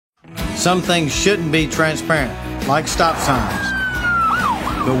Some things shouldn't be transparent, like stop signs.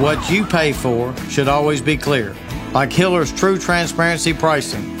 But what you pay for should always be clear, like Hiller's True Transparency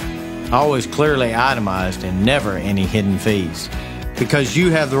Pricing. Always clearly itemized and never any hidden fees. Because you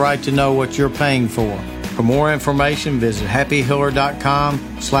have the right to know what you're paying for. For more information, visit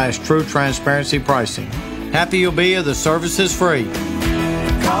happyhiller.com/true transparency pricing. Happy you'll be if the service is free.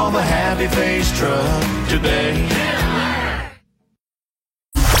 Call the Happy Face Truck today.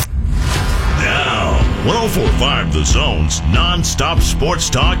 Now, 104.5 The Zone's non-stop sports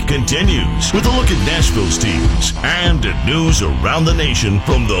talk continues with a look at Nashville's teams and at news around the nation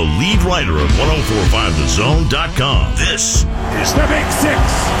from the lead writer of 1045thezone.com. This is The Big Six.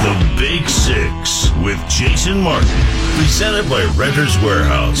 The Big Six with Jason Martin, presented by Renter's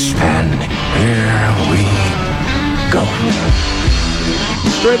Warehouse. And here we go.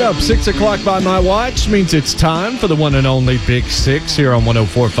 Straight up, 6 o'clock by my watch means it's time for the one and only Big Six here on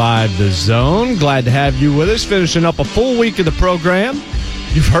 104.5 The Zone. Glad to have you with us, finishing up a full week of the program.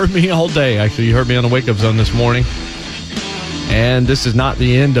 You've heard me all day. Actually, you heard me on the wake-up zone this morning. And this is not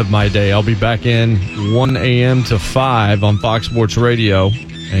the end of my day. I'll be back in 1 a.m. to 5 on Fox Sports Radio,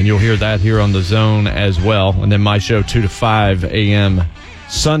 and you'll hear that here on The Zone as well. And then my show 2 to 5 a.m.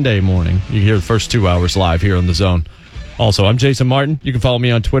 Sunday morning. You hear the first 2 hours live here on The Zone. Also, I'm Jason Martin. You can follow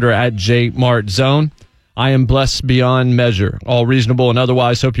me on Twitter at JMartZone. I am blessed beyond measure. All reasonable and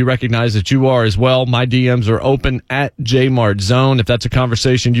otherwise. Hope you recognize that you are as well. My DMs are open at JMartZone. If that's a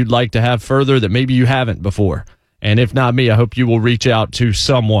conversation you'd like to have further that maybe you haven't before. And if not me, I hope you will reach out to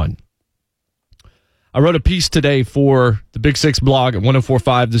someone. I wrote a piece today for the Big Six blog at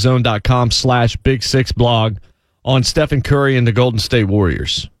 1045thezone.com/Big Six blog on Stephen Curry and the Golden State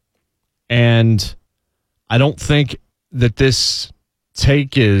Warriors. And I don't think that this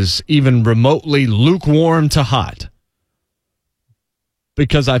take is even remotely lukewarm to hot,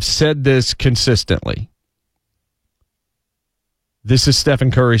 because I've said this consistently. This is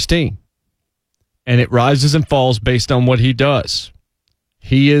Stephen Curry's team, and it rises and falls based on what he does.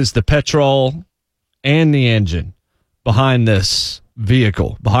 He is the petrol and the engine behind this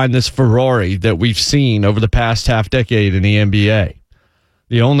vehicle, behind this Ferrari that we've seen over the past half decade in the NBA.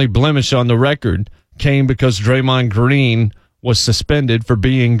 The only blemish on the record came because Draymond Green was suspended for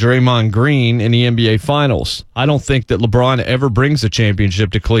being Draymond Green in the NBA Finals. I don't think that LeBron ever brings a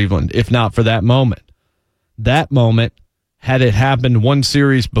championship to Cleveland, if not for that moment. That moment, had it happened one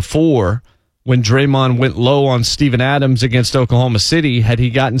series before, when Draymond went low on Steven Adams against Oklahoma City, had he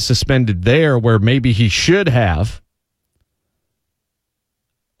gotten suspended there where maybe he should have,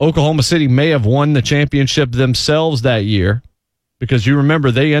 Oklahoma City may have won the championship themselves that year. Because you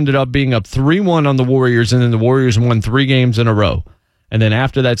remember, they ended up being up 3-1 on the Warriors, and then the Warriors won 3 games in a row. And then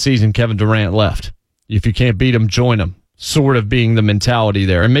after that season, Kevin Durant left. If you can't beat him, join him. Sort of being the mentality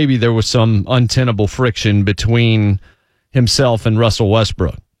there. And maybe there was some untenable friction between himself and Russell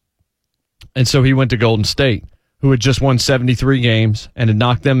Westbrook. And so he went to Golden State, who had just won 73 games and had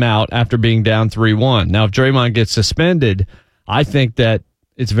knocked them out after being down 3-1. Now, if Draymond gets suspended, I think that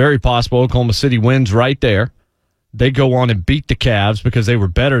it's very possible Oklahoma City wins right there. They go on and beat the Cavs because they were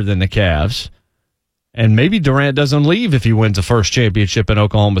better than the Cavs. And maybe Durant doesn't leave if he wins a first championship in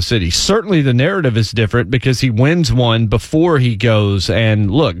Oklahoma City. Certainly the narrative is different because he wins one before he goes.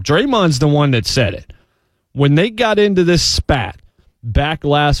 And look, Draymond's the one that said it. When they got into this spat back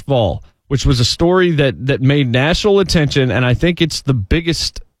last fall, which was a story that made national attention, and I think it's the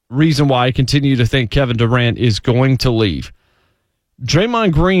biggest reason why I continue to think Kevin Durant is going to leave.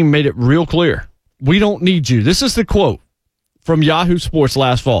 Draymond Green made it real clear. We don't need you. This is the quote from Yahoo Sports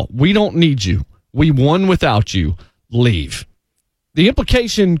last fall. We don't need you. We won without you. Leave. The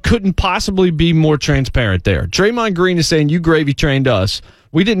implication couldn't possibly be more transparent there. Draymond Green is saying, you gravy trained us.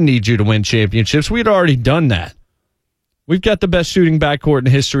 We didn't need you to win championships. We had already done that. We've got the best shooting backcourt in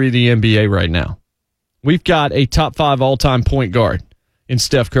the history of the NBA right now. We've got a top 5 all-time point guard in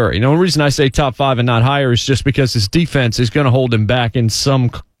Steph Curry. The only reason I say top 5 and not higher is just because his defense is going to hold him back in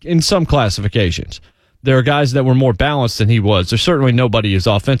some classifications. There are guys that were more balanced than he was. There's certainly nobody as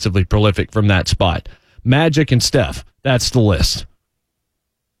offensively prolific from that spot. Magic and Steph, that's the list.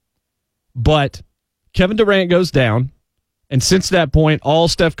 But Kevin Durant goes down, and since that point, all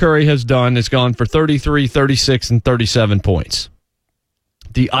Steph Curry has done is gone for 33, 36, and 37 points.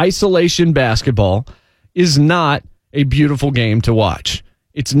 The isolation basketball is not a beautiful game to watch.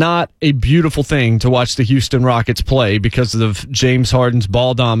 It's not a beautiful thing to watch the Houston Rockets play because of James Harden's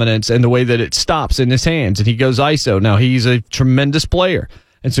ball dominance and the way that it stops in his hands and he goes ISO. Now, he's a tremendous player,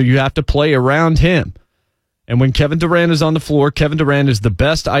 and so you have to play around him. And when Kevin Durant is on the floor, Kevin Durant is the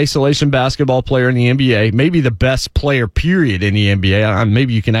best isolation basketball player in the NBA, maybe the best player, period, in the NBA.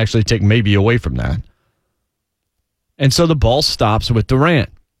 Maybe you can actually take maybe away from that. And so the ball stops with Durant.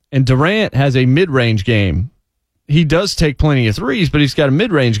 And Durant has a mid-range game. He does take plenty of threes, but he's got a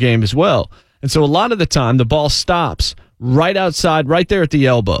mid-range game as well. And so a lot of the time, the ball stops right outside, right there at the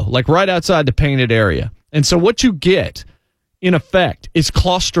elbow, like right outside the painted area. And so what you get, in effect, is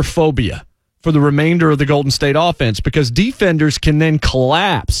claustrophobia for the remainder of the Golden State offense, because defenders can then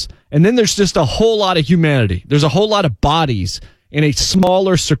collapse, and then there's just a whole lot of humanity. There's a whole lot of bodies in a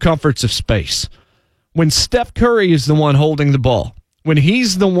smaller circumference of space. When Steph Curry is the one holding the ball, when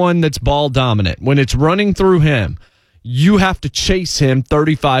he's the one that's ball dominant, when it's running through him, you have to chase him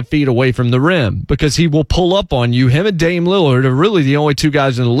 35 feet away from the rim because he will pull up on you. Him and Dame Lillard are really the only two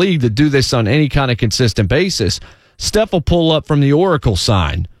guys in the league that do this on any kind of consistent basis. Steph will pull up from the Oracle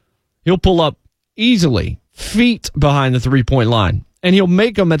sign. He'll pull up easily, feet behind the three-point line, and he'll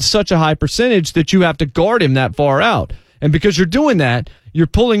make them at such a high percentage that you have to guard him that far out. And because you're doing that, you're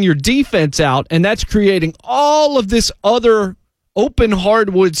pulling your defense out, and that's creating all of this other open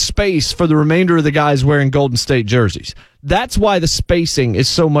hardwood space for the remainder of the guys wearing Golden State jerseys. That's why the spacing is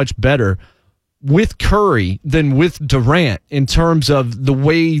so much better with Curry than with Durant in terms of the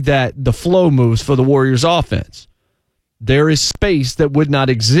way that the flow moves for the Warriors offense. There is space that would not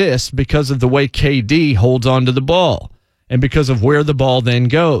exist because of the way KD holds onto the ball and because of where the ball then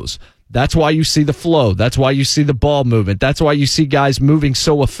goes. That's why you see the flow. That's why you see the ball movement. That's why you see guys moving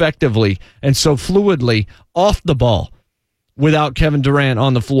so effectively and so fluidly off the ball without Kevin Durant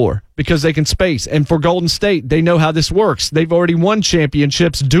on the floor, because they can space. And for Golden State, they know how this works. They've already won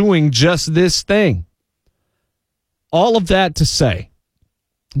championships doing just this thing. All of that to say,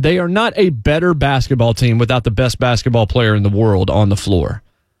 they are not a better basketball team without the best basketball player in the world on the floor.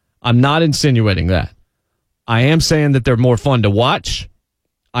 I'm not insinuating that. I am saying that they're more fun to watch.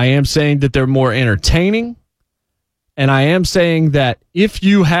 I am saying that they're more entertaining. And I am saying that if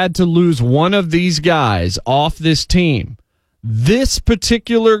you had to lose one of these guys off this team, this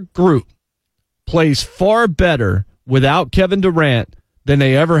particular group plays far better without Kevin Durant than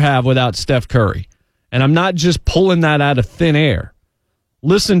they ever have without Steph Curry. And I'm not just pulling that out of thin air.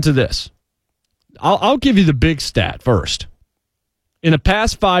 Listen to this. I'll give you the big stat first. In the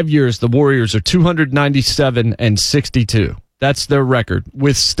past 5 years, the Warriors are 297-62. That's their record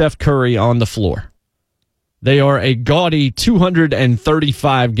with Steph Curry on the floor. They are a gaudy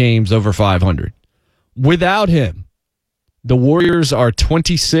 235 games over 500. Without him, the Warriors are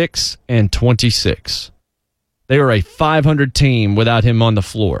 26-26. They are a 500 team without him on the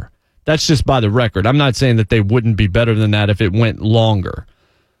floor. That's just by the record. I'm not saying that they wouldn't be better than that if it went longer.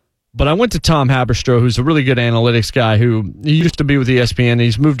 But I went to Tom Haberstroh, who's a really good analytics guy who he used to be with ESPN.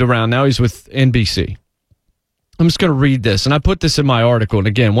 He's moved around. Now he's with NBC. I'm just going to read this. And I put this in my article. And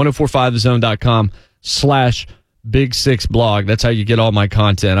again, 1045thezone.com/Big6blog. That's how you get all my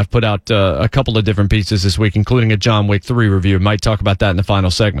content. I've put out a couple of different pieces this week, including a John Wick 3 review. Might talk about that in the final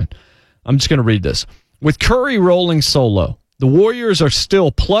segment. I'm just going to read this. With Curry rolling solo, the Warriors are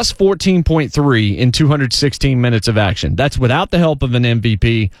still plus 14.3 in 216 minutes of action. That's without the help of an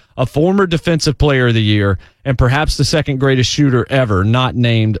MVP, a former Defensive Player of the Year, and perhaps the second greatest shooter ever, not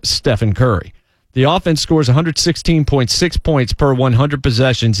named Stephen Curry. The offense scores 116.6 points per 100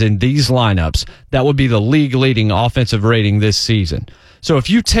 possessions in these lineups. That would be the league-leading offensive rating this season. So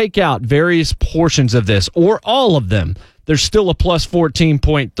if you take out various portions of this, or all of them, there's still a plus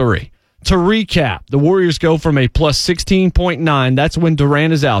 14.3. To recap, the Warriors go from a plus 16.9, that's when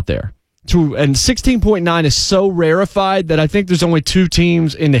Durant is out there, and 16.9 is so rarefied that I think there's only two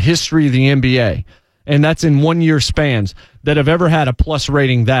teams in the history of the NBA, and that's in 1 year spans, that have ever had a plus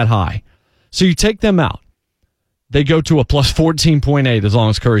rating that high. So you take them out. They go to a plus 14.8 as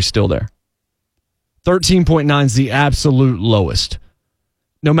long as Curry's still there. 13.9 is the absolute lowest.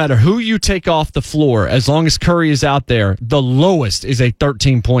 No matter who you take off the floor, as long as Curry is out there, the lowest is a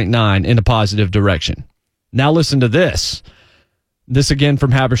 13.9 in a positive direction. Now listen to this. This again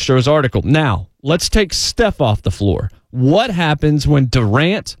from Haberstroh's article. Now, let's take Steph off the floor. What happens when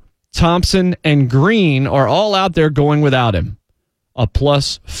Durant, Thompson, and Green are all out there going without him? A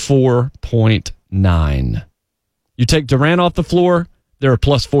plus 4.9. You take Durant off the floor, they're a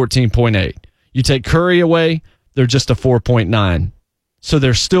plus 14.8. You take Curry away, they're just a 4.9. So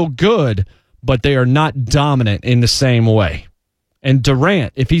they're still good, but they are not dominant in the same way. And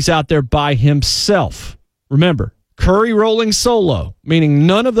Durant, if he's out there by himself, remember, Curry rolling solo, meaning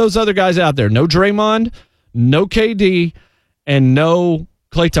none of those other guys out there, no Draymond, no KD, and no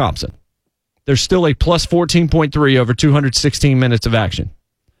Klay Thompson. There's still a plus 14.3 over 216 minutes of action.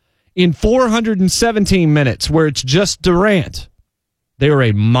 In 417 minutes, where it's just Durant, they are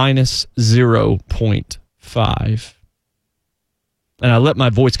a minus 0.5. And I let my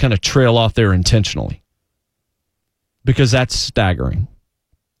voice kind of trail off there intentionally because that's staggering.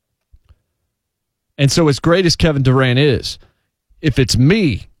 And so as great as Kevin Durant is, if it's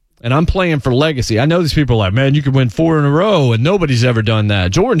me and I'm playing for legacy, I know these people are like, man, you could win 4 in a row and nobody's ever done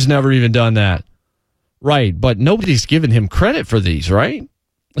that. Jordan's never even done that. Right, but nobody's given him credit for these, right?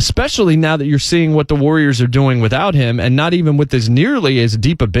 Especially now that you're seeing what the Warriors are doing without him and not even with as nearly as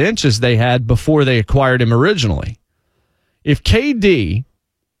deep a bench as they had before they acquired him originally. If KD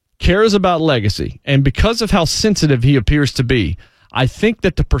cares about legacy, and because of how sensitive he appears to be, I think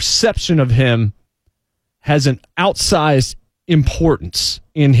that the perception of him has an outsized importance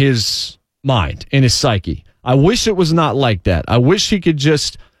in his mind, in his psyche. I wish it was not like that. I wish he could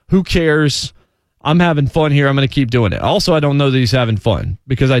just, who cares? I'm having fun here. I'm going to keep doing it. Also, I don't know that he's having fun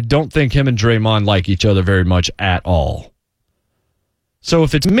because I don't think him and Draymond like each other very much at all. So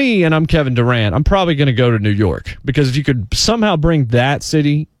if it's me and I'm Kevin Durant, I'm probably going to go to New York because if you could somehow bring that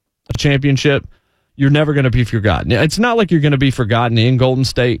city a championship, you're never going to be forgotten. It's not like you're going to be forgotten in Golden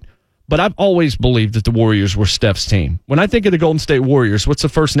State, but I've always believed that the Warriors were Steph's team. When I think of the Golden State Warriors, what's the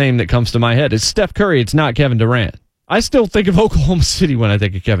first name that comes to my head? It's Steph Curry. It's not Kevin Durant. I still think of Oklahoma City when I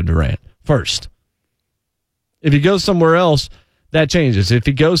think of Kevin Durant first. If he goes somewhere else, that changes. If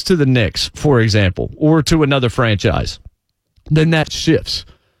he goes to the Knicks, for example, or to another franchise, then that shifts.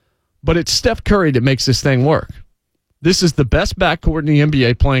 But it's Steph Curry that makes this thing work. This is the best backcourt in the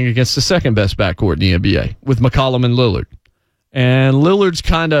NBA playing against the second best backcourt in the NBA with McCollum and Lillard. And Lillard's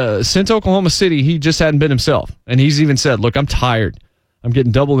kind of, since Oklahoma City, he just hadn't been himself. And he's even said, look, I'm tired. I'm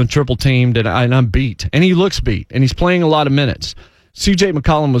getting double and triple teamed, and I'm beat. And he looks beat, and he's playing a lot of minutes. CJ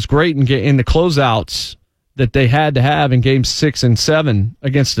McCollum was great in the closeouts that they had to have in games 6 and 7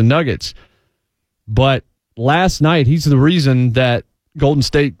 against the Nuggets. But last night, he's the reason that Golden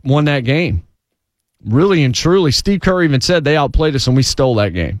State won that game. Really and truly, Steve Kerr even said they outplayed us and we stole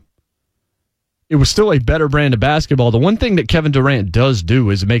that game. It was still a better brand of basketball. The one thing that Kevin Durant does do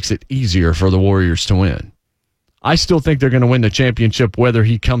is makes it easier for the Warriors to win. I still think they're going to win the championship whether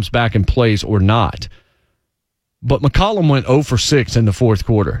he comes back and plays or not. But McCollum went 0 for 6 in the fourth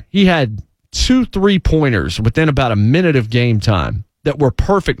quarter. He had 2 3-pointers within about a minute of game time that were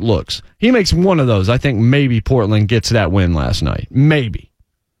perfect looks. He makes one of those. I think maybe Portland gets that win last night. Maybe.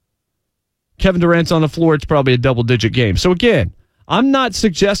 Kevin Durant's on the floor. It's probably a double-digit game. So again, I'm not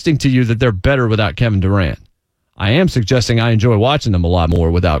suggesting to you that they're better without Kevin Durant. I am suggesting I enjoy watching them a lot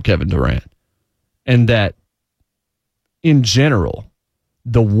more without Kevin Durant. And that, in general,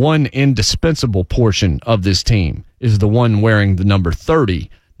 the one indispensable portion of this team is the one wearing the number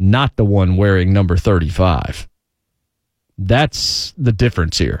 30, not the one wearing number 35. That's the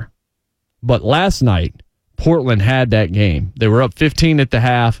difference here. But last night, Portland had that game. They were up 15 at the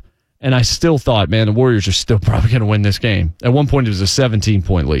half, and I still thought, man, the Warriors are still probably going to win this game. At one point, it was a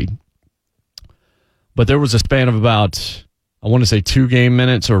 17-point lead. But there was a span of about, I want to say 2 game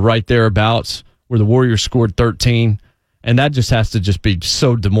minutes or right thereabouts where the Warriors scored 13, and that just has to just be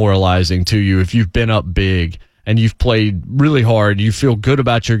so demoralizing to you if you've been up big and you've played really hard, you feel good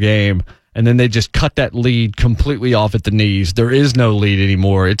about your game, and then they just cut that lead completely off at the knees. There is no lead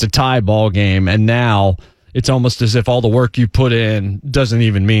anymore. It's a tie ball game, and now it's almost as if all the work you put in doesn't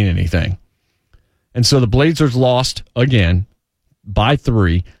even mean anything. And so the Blazers lost again by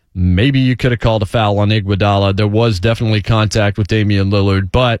 3. Maybe you could have called a foul on Iguodala. There was definitely contact with Damian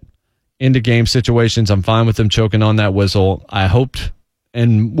Lillard, but into game situations, I'm fine with them choking on that whistle. I hoped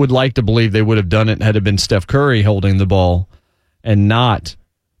and would like to believe they would have done it had it been Steph Curry holding the ball and not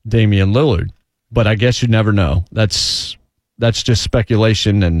Damian Lillard. But I guess you never know. That's just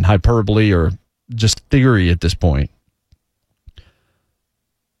speculation and hyperbole or just theory at this point.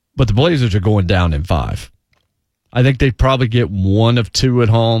 But the Blazers are going down in 5. I think they probably get 1 of 2 at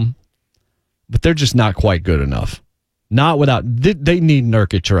home, but they're just not quite good enough. Not without, they need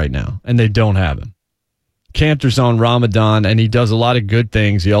Nurkic right now, and they don't have him. Cantor's on Ramadan, and he does a lot of good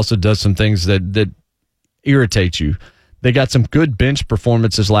things. He also does some things that irritate you. They got some good bench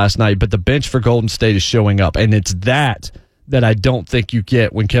performances last night, but the bench for Golden State is showing up, and it's that I don't think you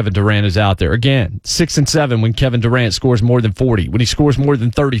get when Kevin Durant is out there. Again, 6 and 7 when Kevin Durant scores more than 40. When he scores more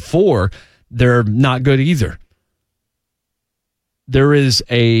than 34, they're not good either. There is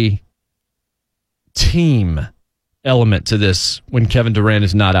a team element to this when Kevin Durant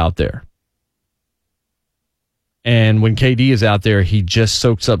is not out there. And when KD is out there, he just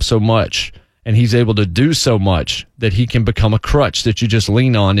soaks up so much, and he's able to do so much that he can become a crutch that you just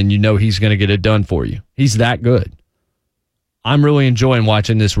lean on and you know he's going to get it done for you. He's that good. I'm really enjoying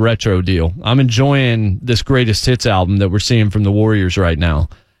watching this retro deal. I'm enjoying this greatest hits album that we're seeing from the Warriors right now,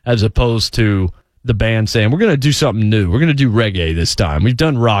 as opposed to the band saying, we're going to do something new. We're going to do reggae this time. We've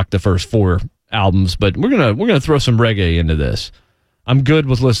done rock the first 4 albums, but we're gonna throw some reggae into this. I'm good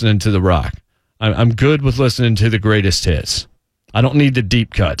with listening to the rock. I'm good with listening to the greatest hits. I don't need the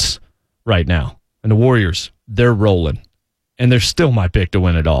deep cuts right now. And the Warriors, they're rolling. And they're still my pick to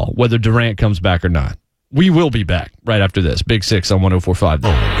win it all, whether Durant comes back or not. We will be back right after this. Big Six on 104.5.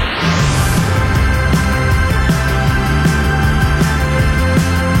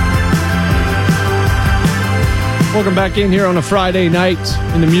 Welcome back in here on a Friday night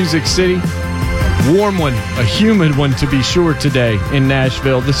in the Music City. Warm one, a humid one to be sure today in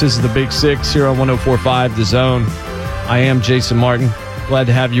Nashville. This is the Big Six here on 104.5 The Zone. I am Jason Martin. Glad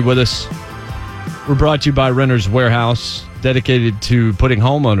to have you with us. We're brought to you by Renter's Warehouse, dedicated to putting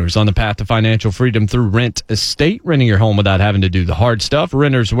homeowners on the path to financial freedom through Rent Estate, renting your home without having to do the hard stuff.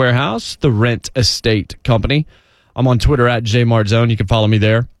 Renter's Warehouse, the Rent Estate company. I'm on Twitter at JMartzone. You can follow me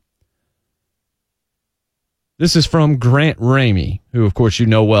there. This is from Grant Ramey, who, of course, you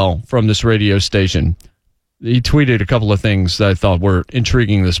know well from this radio station. He tweeted a couple of things that I thought were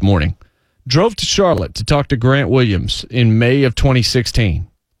intriguing this morning. Drove to Charlotte to talk to Grant Williams in May of 2016.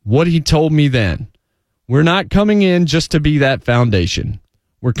 What he told me then: we're not coming in just to be that foundation.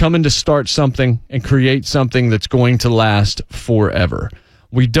 We're coming to start something and create something that's going to last forever.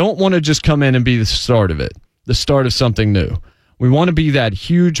 We don't want to just come in and be the start of it, the start of something new. We want to be that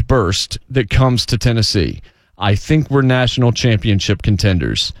huge burst that comes to Tennessee. I think we're national championship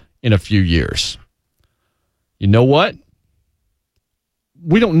contenders in a few years. You know what?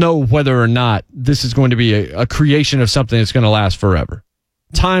 We don't know whether or not this is going to be a creation of something that's going to last forever.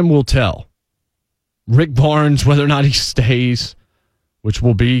 Time will tell. Rick Barnes, whether or not he stays, which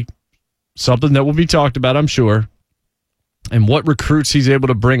will be something that will be talked about, I'm sure, and what recruits he's able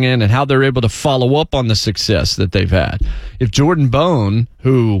to bring in and how they're able to follow up on the success that they've had. If Jordan Bone,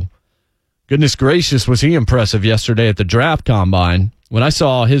 who, goodness gracious, was he impressive yesterday at the draft combine. When I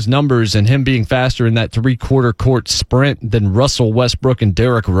saw his numbers and him being faster in that 3/4 court sprint than Russell Westbrook and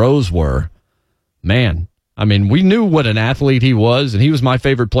Derrick Rose were, man, I mean, we knew what an athlete he was, and he was my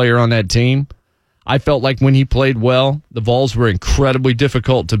favorite player on that team. I felt like when he played well, the Vols were incredibly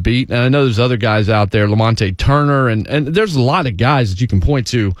difficult to beat. And I know there's other guys out there, Lamonte Turner, and there's a lot of guys that you can point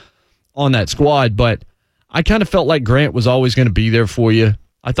to on that squad, but I kind of felt like Grant was always going to be there for you.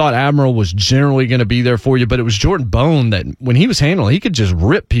 I thought Admiral was generally going to be there for you, but it was Jordan Bone that when he was handling, he could just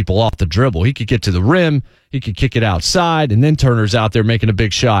rip people off the dribble. He could get to the rim, he could kick it outside, and then Turner's out there making a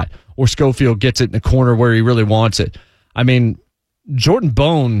big shot, or Schofield gets it in the corner where he really wants it. I mean, Jordan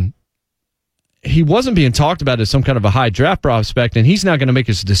Bone, he wasn't being talked about as some kind of a high draft prospect, and he's not going to make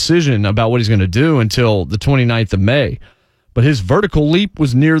his decision about what he's going to do until the 29th of May. But his vertical leap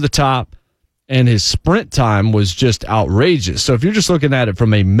was near the top, and his sprint time was just outrageous. So if you're just looking at it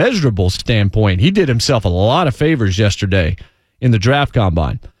from a measurable standpoint, he did himself a lot of favors yesterday in the draft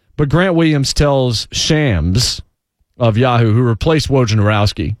combine. But Grant Williams tells Shams of Yahoo, who replaced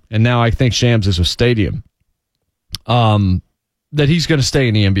Wojnarowski, and now I think Shams is with Stadium, that he's going to stay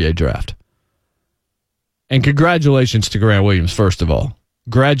in the NBA draft. And congratulations to Grant Williams, first of all.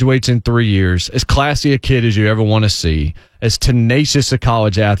 Graduates in 3 years, as classy a kid as you ever want to see, as tenacious a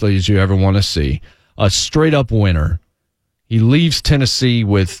college athlete as you ever want to see, a straight-up winner. He leaves Tennessee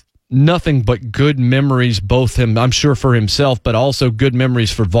with nothing but good memories, both him, I'm sure, for himself, but also good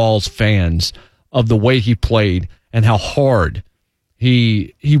memories for Vols fans of the way he played and how hard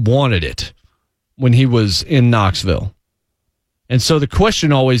he wanted it when he was in Knoxville. And so the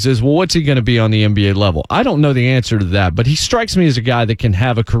question always is, well, what's he going to be on the NBA level? I don't know the answer to that, but he strikes me as a guy that can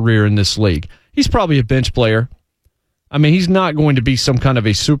have a career in this league. He's probably a bench player. I mean, he's not going to be some kind of a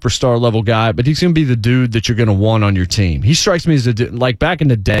superstar level guy, but he's going to be the dude that you're going to want on your team. He strikes me as like back in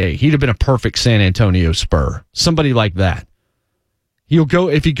the day, he'd have been a perfect San Antonio Spur. Somebody like that. He'll go,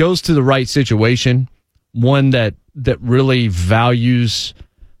 if he goes to the right situation, one that really values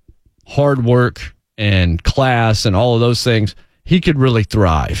hard work and class and all of those things, he could really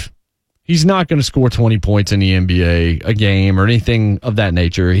thrive. He's not going to score 20 points in the NBA a game or anything of that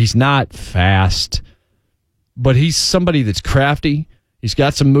nature. He's not fast, but he's somebody that's crafty. He's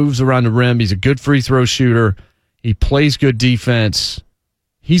got some moves around the rim. He's a good free throw shooter. He plays good defense.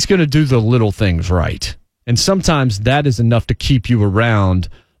 He's going to do the little things right. And sometimes that is enough to keep you around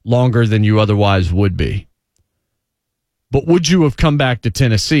longer than you otherwise would be. But would you have come back to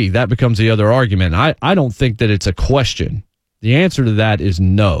Tennessee? That becomes the other argument. I don't think that it's a question. The answer to that is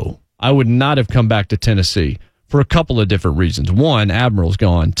no. I would not have come back to Tennessee for a couple of different reasons. One, Admiral's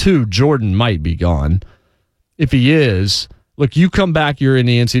gone. Two, Jordan might be gone. If he is, Look, you come back, you're in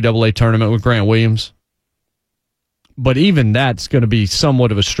the NCAA tournament with Grant Williams, but even that's going to be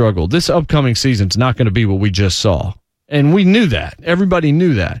somewhat of a struggle. This upcoming season's not going to be what we just saw. And we knew that. Everybody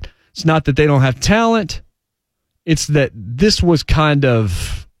knew that. It's not that they don't have talent. It's that this was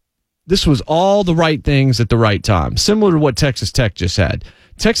all the right things at the right time, similar to what Texas Tech just had.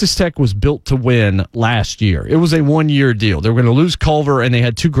 Texas Tech was built to win last year. It was a one-year deal. They were going to lose Culver, and they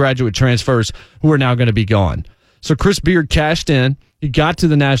had 2 graduate transfers who are now going to be gone. So Chris Beard cashed in. He got to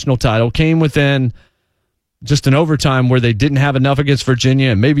the national title, came within just an overtime where they didn't have enough against Virginia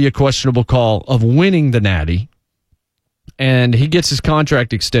and maybe a questionable call of winning the Natty. And he gets his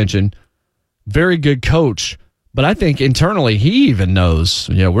contract extension. Very good coach. But I think internally he even knows,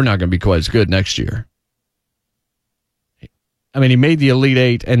 we're not going to be quite as good next year. I mean, he made the Elite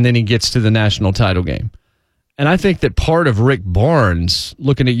Eight, and then he gets to the national title game. And I think that part of Rick Barnes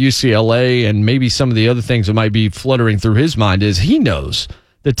looking at UCLA and maybe some of the other things that might be fluttering through his mind is he knows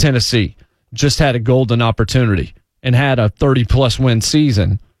that Tennessee just had a golden opportunity and had a 30-plus win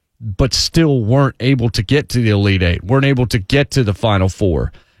season, but still weren't able to get to the Elite Eight, weren't able to get to the Final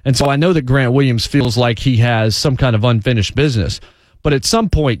Four. And so I know that Grant Williams feels like he has some kind of unfinished business, but at some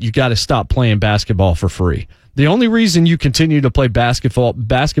point you got to stop playing basketball for free. The only reason you continue to play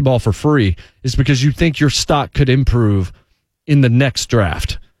basketball for free is because you think your stock could improve in the next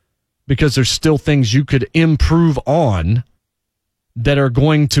draft, because there's still things you could improve on that are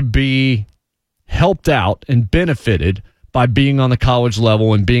going to be helped out and benefited by being on the college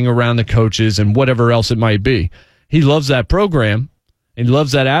level and being around the coaches and whatever else it might be. He loves that program, and he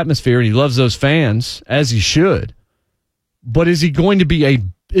loves that atmosphere, and he loves those fans, as he should. But is he going to be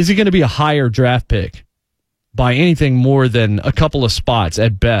a higher draft pick by anything more than a couple of spots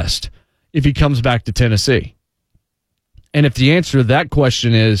at best if he comes back to Tennessee? And if the answer to that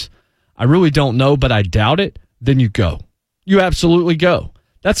question is, I really don't know, but I doubt it, then you go. You absolutely go.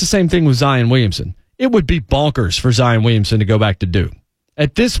 That's the same thing with Zion Williamson. It would be bonkers for Zion Williamson to go back to Duke.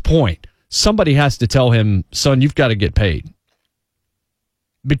 At this point, somebody has to tell him, son, you've got to get paid.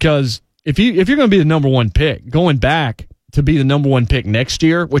 Because if you're going to be the number one pick, going back to be the number one pick next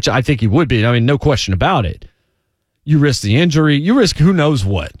year, which I think he would be, I mean, no question about it, you risk the injury, you risk who knows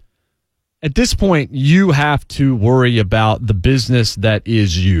what. At this point, you have to worry about the business that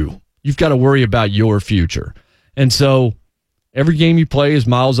is you. You've got to worry about your future. And so every game you play is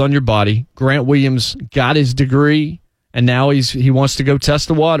miles on your body. Grant Williams got his degree, and now he wants to go test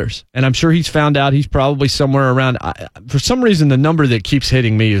the waters. And I'm sure he's found out he's probably somewhere around, for some reason, the number that keeps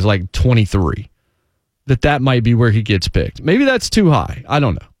hitting me is like 23. That might be where he gets picked. Maybe that's too high. I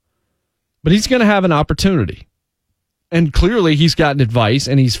don't know. But he's going to have an opportunity. And clearly he's gotten advice,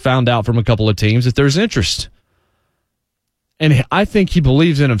 and he's found out from a couple of teams that there's interest. And I think he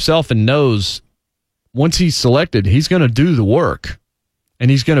believes in himself and knows once he's selected, he's going to do the work. And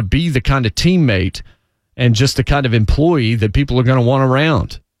he's going to be the kind of teammate and just the kind of employee that people are going to want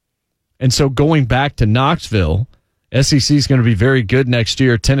around. And so going back to Knoxville, SEC is going to be very good next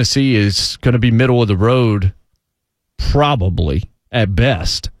year. Tennessee is going to be middle of the road, probably, at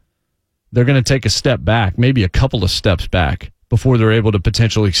best. They're going to take a step back, maybe a couple of steps back, before they're able to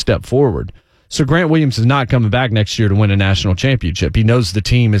potentially step forward. So Grant Williams is not coming back next year to win a national championship. He knows the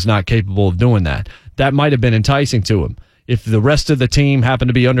team is not capable of doing that. That might have been enticing to him. If the rest of the team happened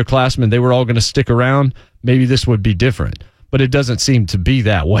to be underclassmen, they were all going to stick around, maybe this would be different. But it doesn't seem to be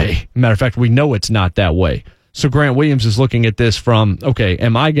that way. Matter of fact, we know it's not that way. So Grant Williams is looking at this from, okay,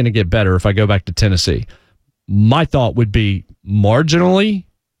 am I going to get better if I go back to Tennessee? My thought would be marginally,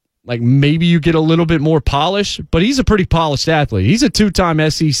 like maybe you get a little bit more polish, but he's a pretty polished athlete. He's a 2-time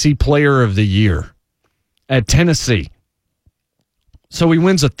SEC Player of the Year at Tennessee. So he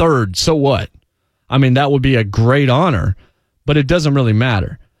wins a third, so what? I mean, that would be a great honor, but it doesn't really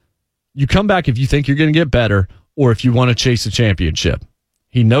matter. You come back if you think you're going to get better or if you want to chase a championship.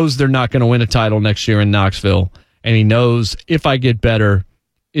 He knows they're not going to win a title next year in Knoxville, and he knows if I get better,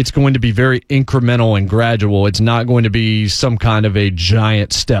 it's going to be very incremental and gradual. It's not going to be some kind of a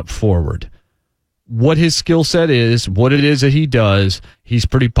giant step forward. What his skill set is, what it is that he does, he's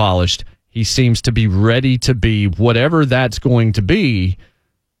pretty polished. He seems to be ready to be whatever that's going to be.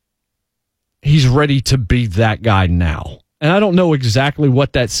 He's ready to be that guy now. And I don't know exactly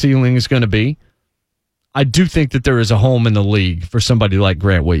what that ceiling is going to be. I do think that there is a home in the league for somebody like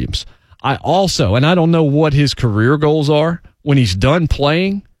Grant Williams. I also, and I don't know what his career goals are, when he's done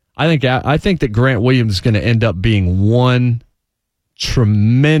playing, I think that Grant Williams is going to end up being one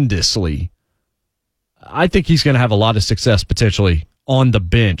tremendously. I think he's going to have a lot of success potentially on the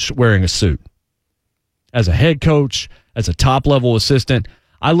bench wearing a suit. As a head coach, as a top-level assistant,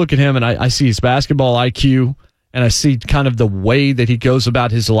 I look at him and I see his basketball IQ and I see kind of the way that he goes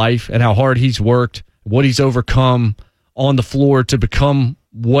about his life and how hard he's worked, what he's overcome on the floor to become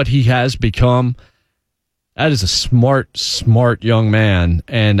what he has become. That is a smart, smart young man,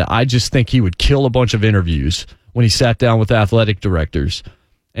 and I just think he would kill a bunch of interviews when he sat down with athletic directors.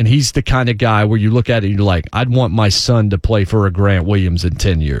 And he's the kind of guy where you look at it and you're like, I'd want my son to play for a Grant Williams in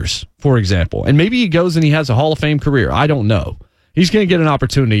 10 years, for example. And maybe he goes and he has a Hall of Fame career. I don't know. He's going to get an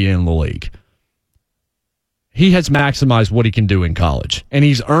opportunity in the league. He has maximized what he can do in college, and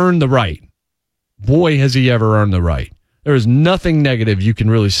he's earned the right. Boy, has he ever earned the right. There is nothing negative you can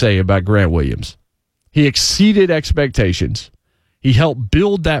really say about Grant Williams. He exceeded expectations. He helped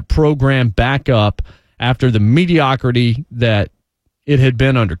build that program back up after the mediocrity that it had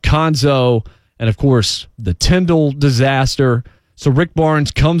been under Konzo and, of course, the Tyndall disaster. So Rick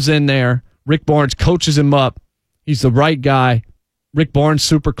Barnes comes in there. Rick Barnes coaches him up. He's the right guy. Rick Barnes,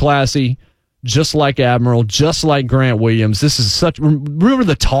 super classy, just like Admiral, just like Grant Williams. This is such. Remember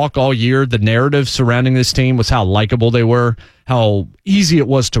the talk all year, the narrative surrounding this team was how likable they were, how easy it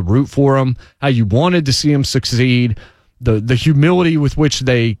was to root for them, how you wanted to see them succeed, the humility with which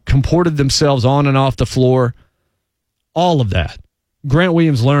they comported themselves on and off the floor, all of that. Grant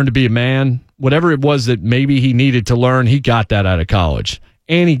Williams learned to be a man. Whatever it was that maybe he needed to learn, he got that out of college.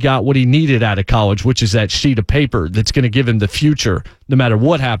 And he got what he needed out of college, which is that sheet of paper that's going to give him the future no matter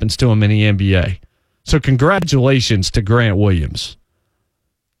what happens to him in the NBA. So congratulations to Grant Williams.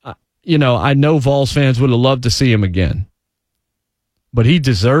 I know Vols fans would have loved to see him again. But he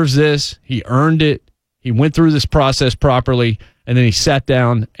deserves this. He earned it. He went through this process properly, and then he sat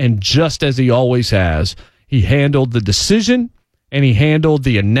down, and just as he always has, he handled the decision, and he handled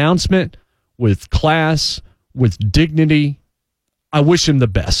the announcement with class, with dignity. I wish him the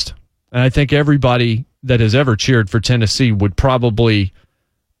best. And I think everybody that has ever cheered for Tennessee would probably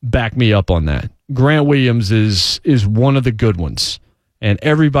back me up on that. Grant Williams is one of the good ones, and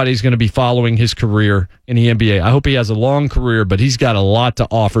everybody's going to be following his career in the NBA. I hope he has a long career, but he's got a lot to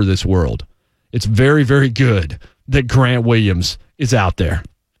offer this world. It's very, very good that Grant Williams is out there.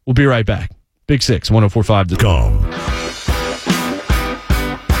 We'll be right back. Big Six, 104.5 The Go.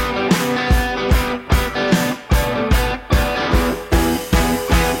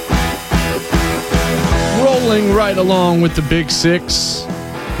 Rolling right along with the Big Six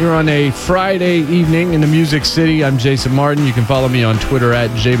here on a Friday evening in the Music City. I'm Jason Martin. You can follow me on Twitter at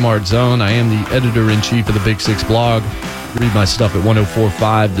JMartZone. I am the editor-in-chief of the Big Six blog. Read my stuff at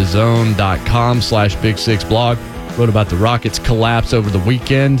 1045thezone.com/Big Six blog. Wrote about the Rockets' collapse over the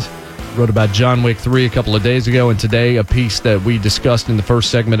weekend. Wrote about John Wick 3 a couple of days ago, and today a piece that we discussed in the first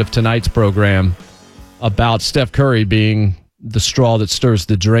segment of tonight's program about Steph Curry being the straw that stirs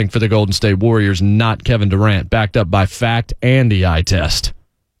the drink for the Golden State Warriors, not Kevin Durant, backed up by fact and the eye test.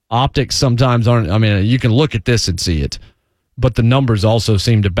 Optics sometimes aren't, you can look at this and see it, but the numbers also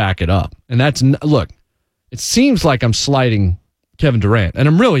seem to back it up. And look, it seems like I'm slighting Kevin Durant, and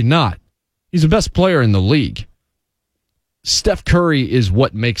I'm really not. He's the best player in the league. Steph Curry is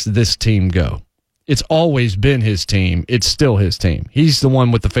what makes this team go. It's always been his team. It's still his team. He's the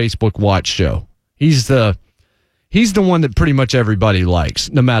one with the Facebook Watch show. He's the one that pretty much everybody likes,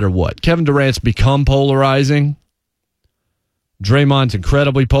 no matter what. Kevin Durant's become polarizing. Draymond's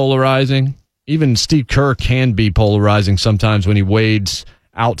incredibly polarizing. Even Steve Kerr can be polarizing sometimes when he wades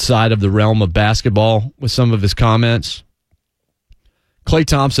outside of the realm of basketball with some of his comments. Klay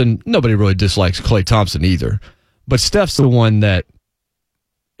Thompson, nobody really dislikes Klay Thompson either. But Steph's the one that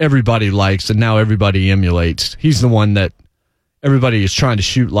everybody likes and now everybody emulates. He's the one that everybody is trying to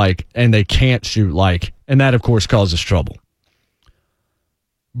shoot like and they can't shoot like. And that, of course, causes trouble.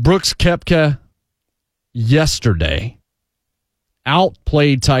 Brooks Koepka yesterday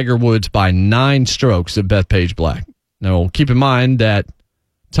outplayed Tiger Woods by 9 strokes at Bethpage Black. Now, keep in mind that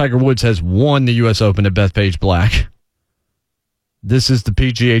Tiger Woods has won the U.S. Open at Bethpage Black. This is the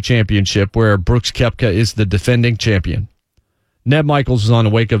PGA Championship where Brooks Koepka is the defending champion. Ned Michaels was on the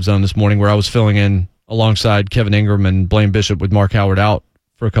wake-up zone this morning where I was filling in alongside Kevin Ingram and Blaine Bishop with Mark Howard out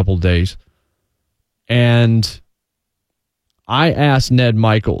for a couple of days. And I asked Ned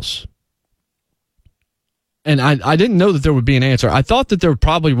Michaels, and I didn't know that there would be an answer. I thought that there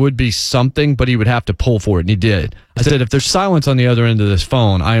probably would be something, but he would have to pull for it, and he did. I said, if there's silence on the other end of this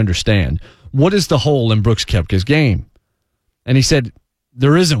phone, I understand. What is the hole in Brooks Koepka's game? And he said,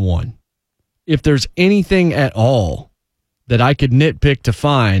 there isn't one. If there's anything at all that I could nitpick to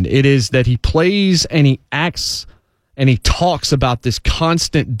find, it is that he plays and he acts and he talks about this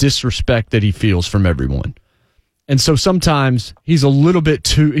constant disrespect that he feels from everyone. And so sometimes he's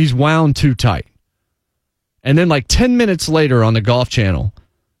he's wound too tight. And then like 10 minutes later on the Golf Channel,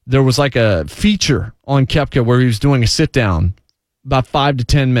 there was like a feature on Koepka where he was doing a sit-down about 5 to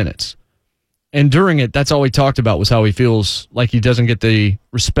 10 minutes. And during it, that's all he talked about was how he feels like he doesn't get the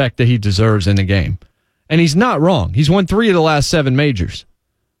respect that he deserves in the game. And he's not wrong. He's won 3 of the last 7 majors.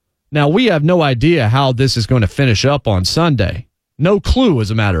 Now, we have no idea how this is going to finish up on Sunday. No clue,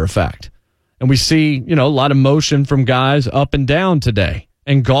 as a matter of fact. And we see, a lot of motion from guys up and down today.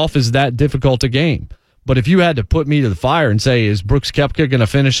 And golf is that difficult a game. But if you had to put me to the fire and say, is Brooks Koepka going to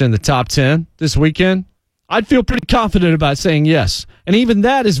finish in the top 10 this weekend? I'd feel pretty confident about saying yes. And even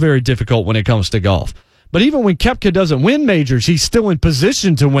that is very difficult when it comes to golf. But even when Koepka doesn't win majors, he's still in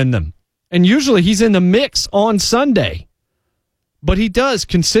position to win them. And usually he's in the mix on Sunday. But he does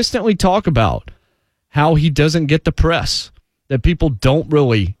consistently talk about how he doesn't get the press, that people don't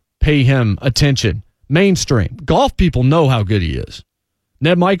really pay him attention. Mainstream. Golf people know how good he is.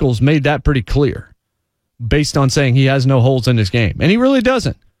 Ned Michaels made that pretty clear based on saying he has no holes in his game. And he really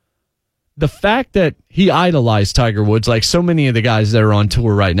doesn't. The fact that he idolized Tiger Woods, like so many of the guys that are on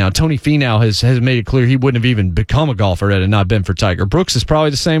tour right now, Tony Finau has made it clear he wouldn't have even become a golfer had it not been for Tiger. Brooks is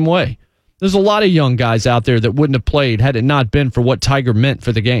probably the same way. There's a lot of young guys out there that wouldn't have played had it not been for what Tiger meant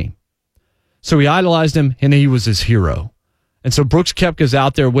for the game. So he idolized him, and he was his hero. And so Brooks Koepka's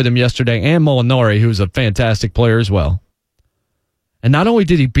out there with him yesterday, and Molinari, who's a fantastic player as well. And not only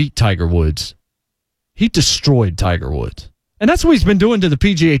did he beat Tiger Woods, he destroyed Tiger Woods. And that's what he's been doing to the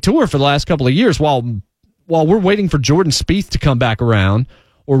PGA Tour for the last couple of years while we're waiting for Jordan Spieth to come back around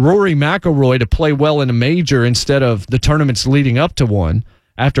or Rory McIlroy to play well in a major instead of the tournaments leading up to one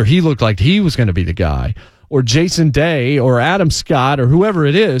after he looked like he was going to be the guy, or Jason Day or Adam Scott or whoever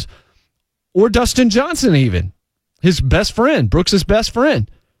it is, or Dustin Johnson even, his best friend, Brooks' best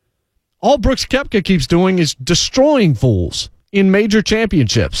friend. All Brooks Koepka keeps doing is destroying fools in major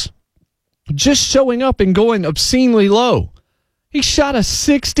championships, just showing up and going obscenely low. He shot a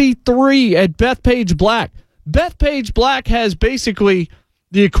 63 at Bethpage Black. Bethpage Black has basically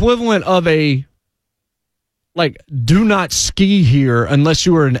the equivalent of a, do not ski here unless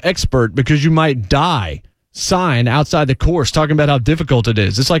you are an expert because you might die sign outside the course talking about how difficult it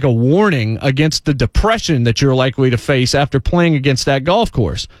is. It's like a warning against the depression that you're likely to face after playing against that golf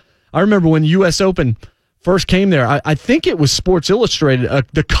course. I remember when the U.S. Open first came there, I think it was Sports Illustrated,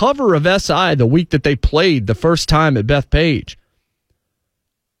 the cover of SI the week that they played the first time at Bethpage.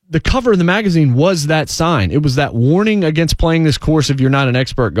 The cover of the magazine was that sign. It was that warning against playing this course if you're not an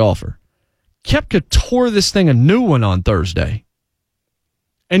expert golfer. Koepka tore this thing a new one on Thursday.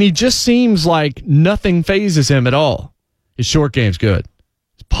 And he just seems like nothing phases him at all. His short game's good.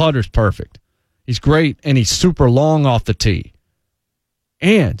 His putter's perfect. He's great, and he's super long off the tee.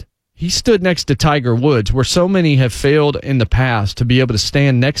 And he stood next to Tiger Woods, where so many have failed in the past to be able to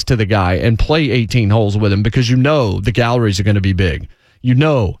stand next to the guy and play 18 holes with him because the galleries are going to be big.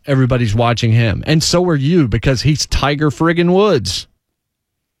 Everybody's watching him. And so are you because he's Tiger friggin' Woods.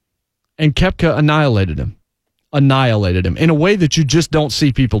 And Koepka annihilated him in a way that you just don't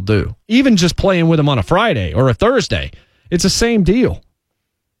see people do. Even just playing with him on a Friday or a Thursday, it's the same deal.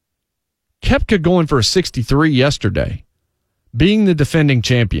 Koepka going for a 63 yesterday, being the defending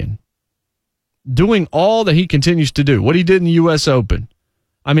champion, doing all that he continues to do, what he did in the U.S. Open.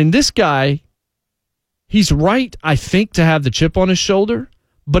 I mean, this guy, he's right, I think, to have the chip on his shoulder.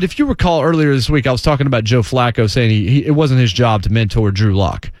 But if you recall earlier this week, I was talking about Joe Flacco saying it wasn't his job to mentor Drew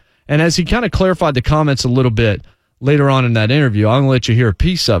Lock. And as he kind of clarified the comments a little bit later on in that interview, I'm going to let you hear a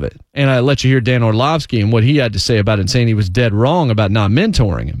piece of it. And I let you hear Dan Orlovsky and what he had to say about it, and saying he was dead wrong about not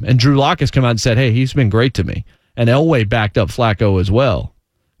mentoring him. And Drew Lock has come out and said, hey, he's been great to me. And Elway backed up Flacco as well.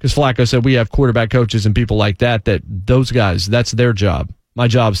 Because Flacco said we have quarterback coaches and people like that those guys, that's their job. My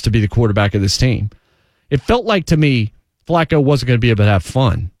job is to be the quarterback of this team. It felt like to me Flacco wasn't going to be able to have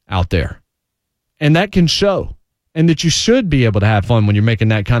fun out there. And that can show. And that you should be able to have fun when you're making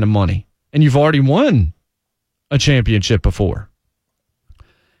that kind of money. And you've already won a championship before.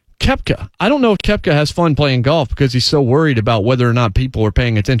 Koepka. I don't know if Koepka has fun playing golf because he's so worried about whether or not people are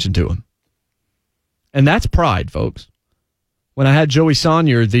paying attention to him. And that's pride, folks. When I had Joey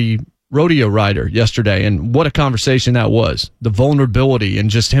Sonnier, the rodeo rider, yesterday, and what a conversation that was. The vulnerability and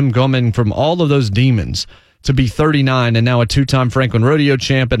just him coming from all of those demons to be 39 and now a 2-time Franklin Rodeo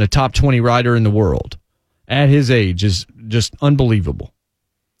champ and a top 20 rider in the world at his age is just unbelievable.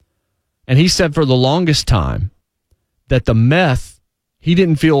 And he said for the longest time that the meth, he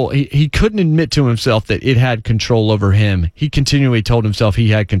didn't feel, he couldn't admit to himself that it had control over him. He continually told himself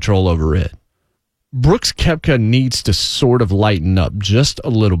he had control over it. Brooks Koepka needs to sort of lighten up just a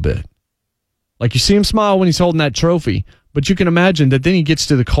little bit. Like you see him smile when he's holding that trophy, but you can imagine that then he gets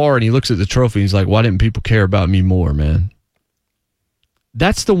to the car and he looks at the trophy and he's like, why didn't people care about me more, man?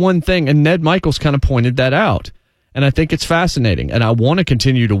 That's the one thing, and Ned Michaels kind of pointed that out. And I think it's fascinating, and I want to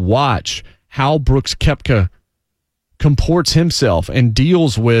continue to watch how Brooks Koepka comports himself and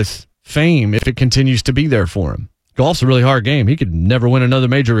deals with fame if it continues to be there for him. Golf's a really hard game. He could never win another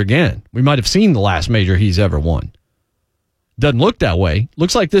major again. We might have seen the last major he's ever won. Doesn't look that way.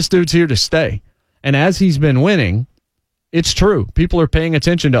 Looks like this dude's here to stay. And as he's been winning, it's true. People are paying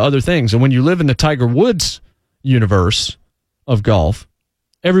attention to other things. And when you live in the Tiger Woods universe of golf,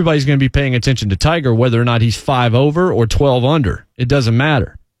 everybody's going to be paying attention to Tiger, whether or not he's 5 over or 12 under. It doesn't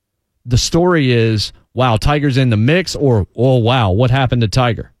matter. The story is, wow, Tiger's in the mix, or, oh, wow, what happened to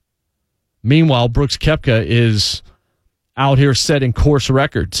Tiger? Meanwhile, Brooks Koepka is out here setting course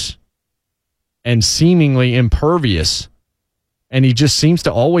records and seemingly impervious, and he just seems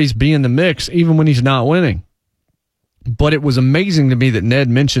to always be in the mix, even when he's not winning. But it was amazing to me that Ned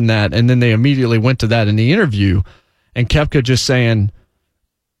mentioned that, and then they immediately went to that in the interview, and Koepka just saying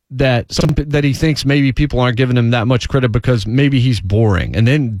that he thinks maybe people aren't giving him that much credit because maybe he's boring. And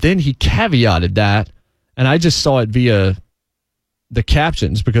then he caveated that, and I just saw it via the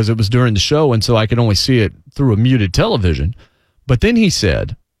captions because it was during the show, and so I could only see it through a muted television. But then he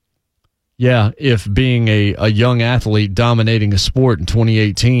said, yeah, if being a young athlete dominating a sport in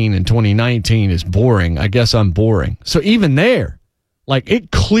 2018 and 2019 is boring, I guess I'm boring. So even there, like,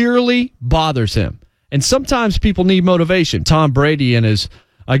 it clearly bothers him. And sometimes people need motivation. Tom Brady and his,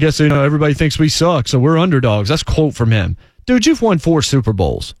 I guess, everybody thinks we suck, so we're underdogs. That's a quote from him. Dude, you've won 4 Super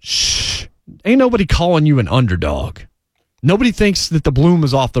Bowls. Shh. Ain't nobody calling you an underdog. Nobody thinks that the bloom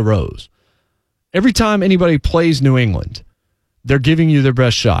is off the rose. Every time anybody plays New England, they're giving you their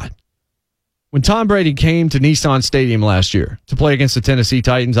best shot. When Tom Brady came to Nissan Stadium last year to play against the Tennessee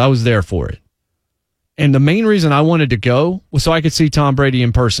Titans, I was there for it. And the main reason I wanted to go was so I could see Tom Brady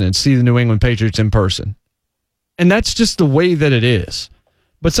in person and see the New England Patriots in person. And that's just the way that it is.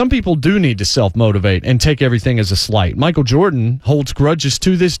 But some people do need to self-motivate and take everything as a slight. Michael Jordan holds grudges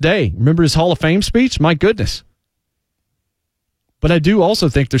to this day. Remember his Hall of Fame speech? My goodness. But I do also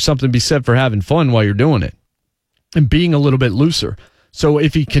think there's something to be said for having fun while you're doing it and being a little bit looser. So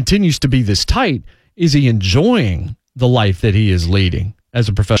if he continues to be this tight, is he enjoying the life that he is leading as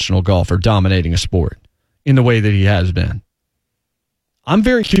a professional golfer, dominating a sport in the way that he has been? I'm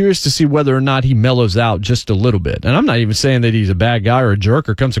very curious to see whether or not he mellows out just a little bit. And I'm not even saying that he's a bad guy or a jerk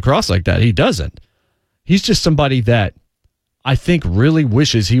or comes across like that. He doesn't. He's just somebody that I think really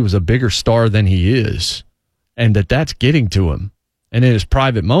wishes he was a bigger star than he is, and that's getting to him. And in his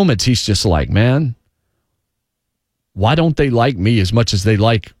private moments, he's just like, man, why don't they like me as much as they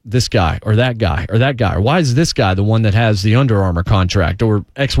like this guy or that guy or that guy? Or why is this guy the one that has the Under Armour contract or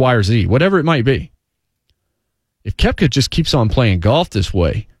X, Y, or Z, whatever it might be? If Koepka just keeps on playing golf this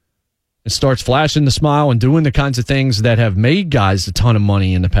way and starts flashing the smile and doing the kinds of things that have made guys a ton of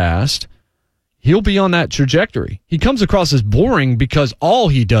money in the past, he'll be on that trajectory. He comes across as boring because all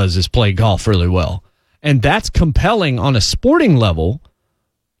he does is play golf really well. And that's compelling on a sporting level.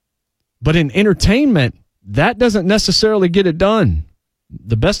 But in entertainment, that doesn't necessarily get it done.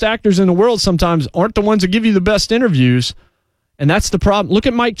 The best actors in the world sometimes aren't the ones that give you the best interviews. And that's the problem. Look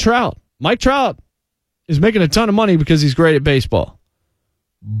at Mike Trout. Mike Trout is making a ton of money because he's great at baseball.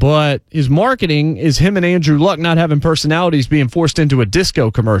 But his marketing is him and Andrew Luck not having personalities being forced into a disco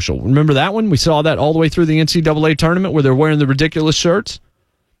commercial. Remember that one? We saw that all the way through the NCAA tournament where they're wearing the ridiculous shirts.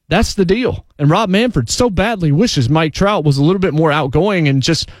 That's the deal. And Rob Manfred so badly wishes Mike Trout was a little bit more outgoing and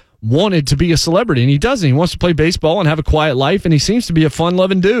just wanted to be a celebrity. And he doesn't. He wants to play baseball and have a quiet life, and he seems to be a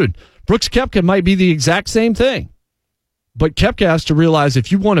fun-loving dude. Brooks Koepka might be the exact same thing. But Koepka has to realize if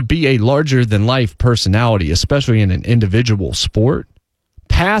you want to be a larger-than-life personality, especially in an individual sport,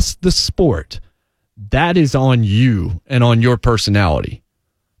 past the sport, that is on you and on your personality.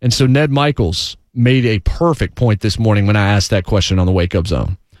 And so Ned Michaels made a perfect point this morning when I asked that question on the Wake Up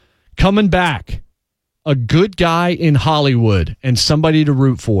Zone. Coming back, a good guy in Hollywood and somebody to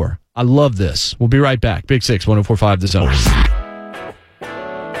root for. I love this. We'll be right back. Big 6, 104.5 The Zone.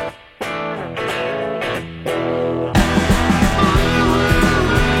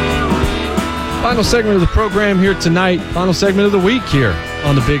 Final segment of the program here tonight. Final segment of the week here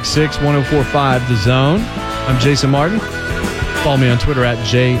on the Big 6, 104.5 The Zone. I'm Jason Martin. Follow me on Twitter at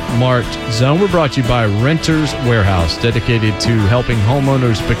JMartZone. We're brought to you by Renters Warehouse, dedicated to helping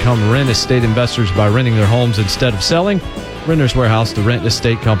homeowners become rent estate investors by renting their homes instead of selling. Renters Warehouse, the rent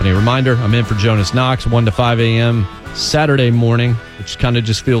estate company. Reminder, I'm in for Jonas Knox, 1 to 5 a.m. Saturday morning, which kind of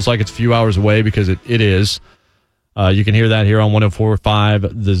just feels like it's a few hours away because it is. You can hear that here on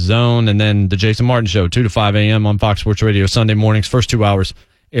 104.5 The Zone, and then the Jason Martin Show, 2 to 5 a.m. on Fox Sports Radio Sunday mornings. First 2 hours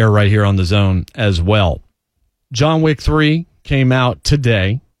air right here on The Zone as well. John Wick 3 came out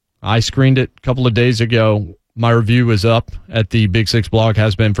today. I screened it a couple of days ago. My review is up at the Big Six blog,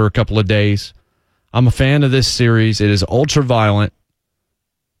 has been for a couple of days. I'm a fan of this series. It is ultra violent,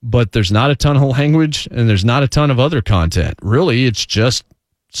 but there's not a ton of language and there's not a ton of other content. Really, it's just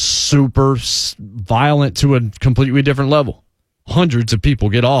super violent to a completely different level. Hundreds of people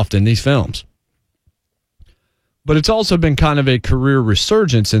get offed in these films. But it's also been kind of a career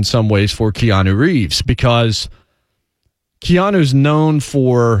resurgence in some ways for Keanu Reeves, because Keanu's known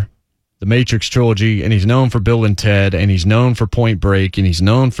for the Matrix trilogy, and he's known for Bill and Ted, and he's known for Point Break, and he's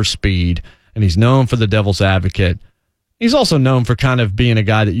known for Speed, and he's known for The Devil's Advocate. He's also known for kind of being a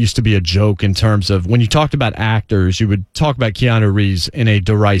guy that used to be a joke in terms of when you talked about actors, you would talk about Keanu Reeves in a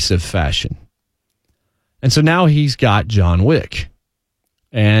derisive fashion. And so now he's got John Wick.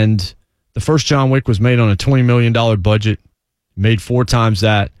 And the first John Wick was made on a $20 million budget, made 4 times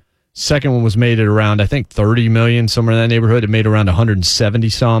that. Second one was made at around, I think, $30 million, somewhere in that neighborhood. It made around 170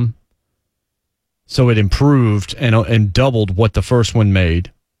 some. So it improved and doubled what the first one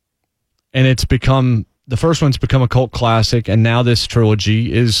made. And the first one's become a cult classic, and now this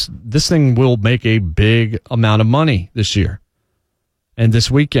thing will make a big amount of money this year and this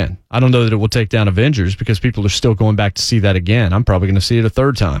weekend. I don't know that it will take down Avengers because people are still going back to see that again. I'm probably going to see it a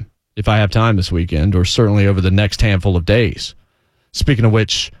third time if I have time this weekend, or certainly over the next handful of days. Speaking of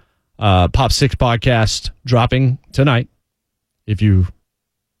which, Pop 6 podcast dropping tonight. If you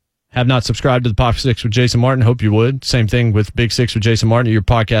have not subscribed to the Pop 6 with Jason Martin, hope you would. Same thing with Big 6 with Jason Martin, your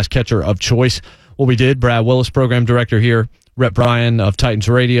podcast catcher of choice. What we did, Brad Willis, program director here, Rhett Bryan of Titans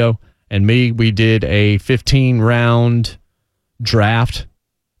Radio, and me, we did a 15-round draft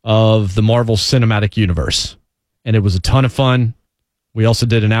of the Marvel Cinematic Universe. And it was a ton of fun. We also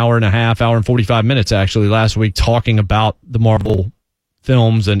did an hour and 45 minutes, actually, last week, talking about the Marvel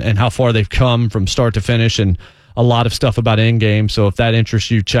films and how far they've come from start to finish, and a lot of stuff about Endgame. So if that interests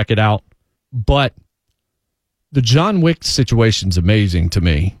you, check it out. But the John Wick situation's amazing to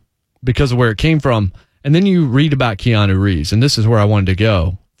me because of where it came from. And then you read about Keanu Reeves, and this is where I wanted to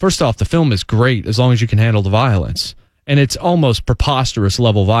go. First off, the film is great as long as you can handle the violence. And it's almost preposterous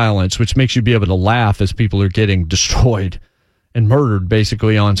level violence, which makes you be able to laugh as people are getting destroyed and murdered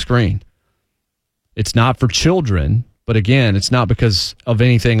basically on screen. It's not for children, but again, it's not because of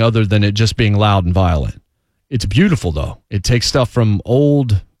anything other than it just being loud and violent. It's beautiful, though. It takes stuff from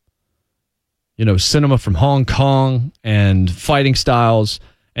old, cinema from Hong Kong and fighting styles,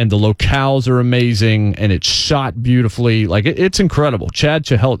 and the locales are amazing, and it's shot beautifully. Like, it's incredible. Chad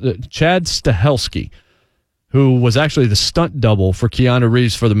Stahelski, who was actually the stunt double for Keanu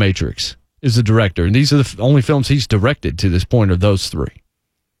Reeves for The Matrix, is the director. And these are the only films he's directed to this point, are those 3.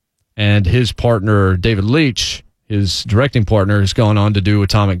 And his partner, David Leitch, his directing partner, has gone on to do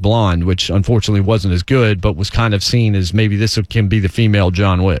Atomic Blonde, which unfortunately wasn't as good, but was kind of seen as maybe this can be the female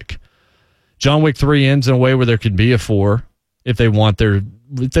John Wick. John Wick 3 ends in a way where there could be a 4 if they want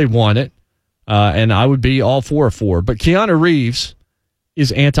it. And I would be all for a 4. But Keanu Reeves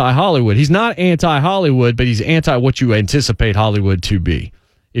is anti-Hollywood. He's not anti-Hollywood, but he's anti what you anticipate Hollywood to be.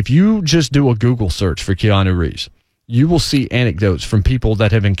 If you just do a Google search for Keanu Reeves, you will see anecdotes from people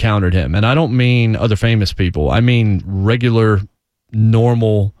that have encountered him. And I don't mean other famous people. I mean regular,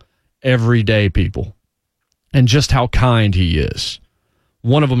 normal, everyday people. And just how kind he is.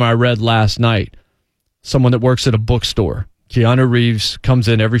 One of them I read last night, someone that works at a bookstore. Keanu Reeves comes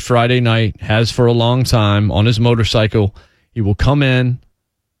in every Friday night, has for a long time, on his motorcycle. He will come in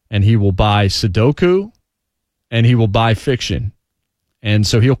and he will buy Sudoku and he will buy fiction. And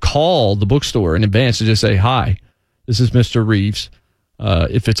so he'll call the bookstore in advance to just say, "Hi, this is Mr. Reeves.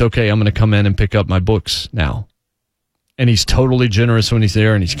 If it's okay, I'm going to come in and pick up my books now." And he's totally generous when he's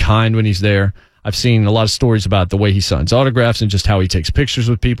there, and he's kind when he's there. I've seen a lot of stories about the way he signs autographs and just how he takes pictures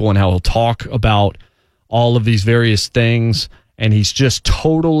with people and how he'll talk about all of these various things. And he's just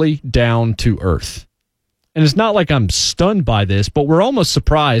totally down to earth. And it's not like I'm stunned by this, but we're almost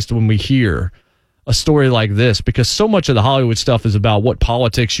surprised when we hear a story like this, because so much of the Hollywood stuff is about what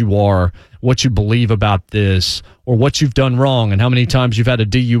politics you are, what you believe about this, or what you've done wrong, and how many times you've had a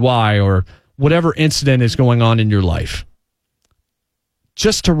DUI, or whatever incident is going on in your life.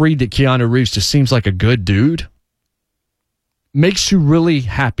 Just to read that Keanu Reeves just seems like a good dude makes you really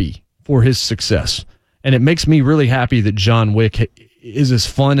happy for his success. And it makes me really happy that John Wick is as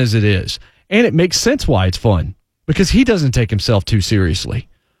fun as it is. And it makes sense why it's fun, because he doesn't take himself too seriously.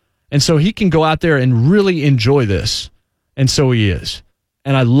 And so he can go out there and really enjoy this. And so he is.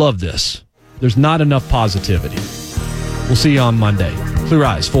 And I love this. There's not enough positivity. We'll see you on Monday. Clear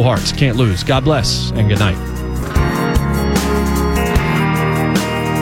eyes, full hearts, can't lose. God bless, and good night.